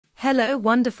Hello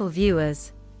wonderful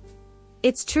viewers.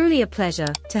 It's truly a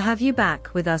pleasure to have you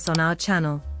back with us on our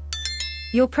channel.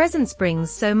 Your presence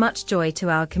brings so much joy to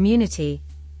our community,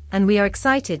 and we are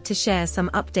excited to share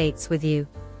some updates with you.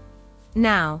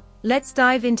 Now, let's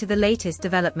dive into the latest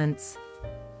developments.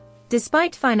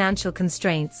 Despite financial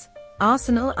constraints,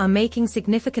 Arsenal are making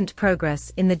significant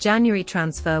progress in the January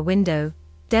transfer window,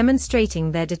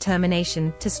 demonstrating their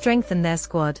determination to strengthen their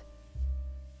squad.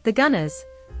 The Gunners,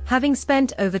 having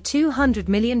spent over £200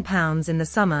 million in the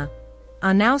summer,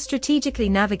 are now strategically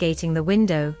navigating the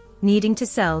window, needing to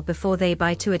sell before they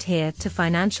buy to adhere to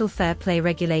financial fair play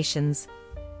regulations.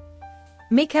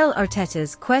 Mikel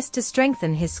Arteta's quest to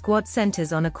strengthen his squad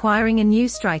centres on acquiring a new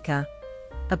striker,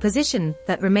 a position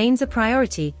that remains a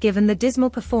priority given the dismal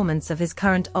performance of his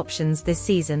current options this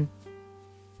season.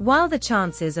 While the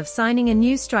chances of signing a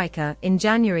new striker in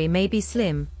January may be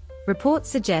slim, reports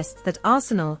suggest that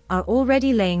Arsenal are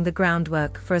already laying the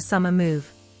groundwork for a summer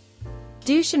move.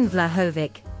 Dusan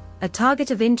Vlahovic, a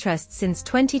target of interest since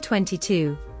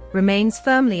 2022, remains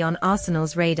firmly on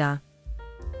Arsenal's radar.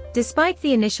 Despite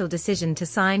the initial decision to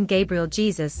sign Gabriel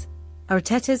Jesus,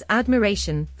 Arteta's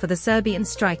admiration for the Serbian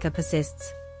striker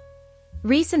persists.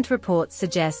 Recent reports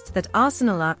suggest that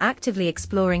Arsenal are actively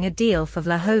exploring a deal for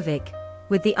Vlahovic,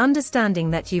 with the understanding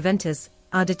that Juventus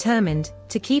are determined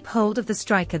to keep hold of the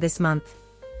striker this month.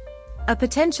 A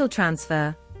potential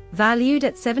transfer, valued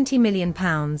at £70 million,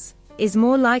 is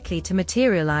more likely to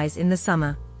materialise in the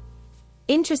summer.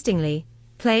 Interestingly,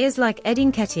 players like Getty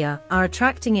Images are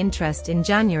attracting interest in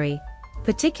January,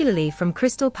 particularly from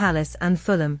Crystal Palace and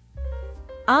Fulham.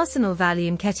 Arsenal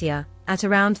value Nketiah at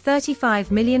around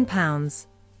 £35 million,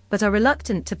 but are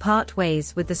reluctant to part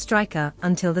ways with the striker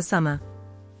until the summer.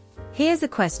 Here's a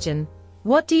question: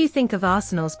 what do you think of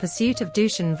Arsenal's pursuit of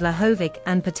Dusan Vlahovic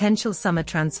and potential summer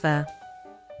transfer?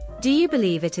 Do you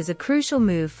believe it is a crucial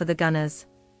move for the Gunners?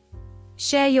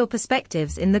 Share your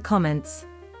perspectives in the comments.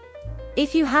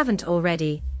 If you haven't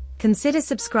already, consider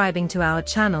subscribing to our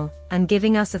channel and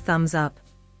giving us a thumbs up.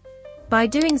 By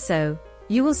doing so,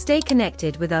 you will stay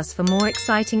connected with us for more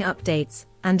exciting updates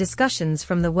and discussions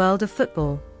from the world of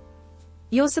football.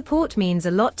 Your support means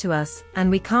a lot to us,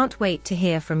 and we can't wait to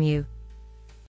hear from you.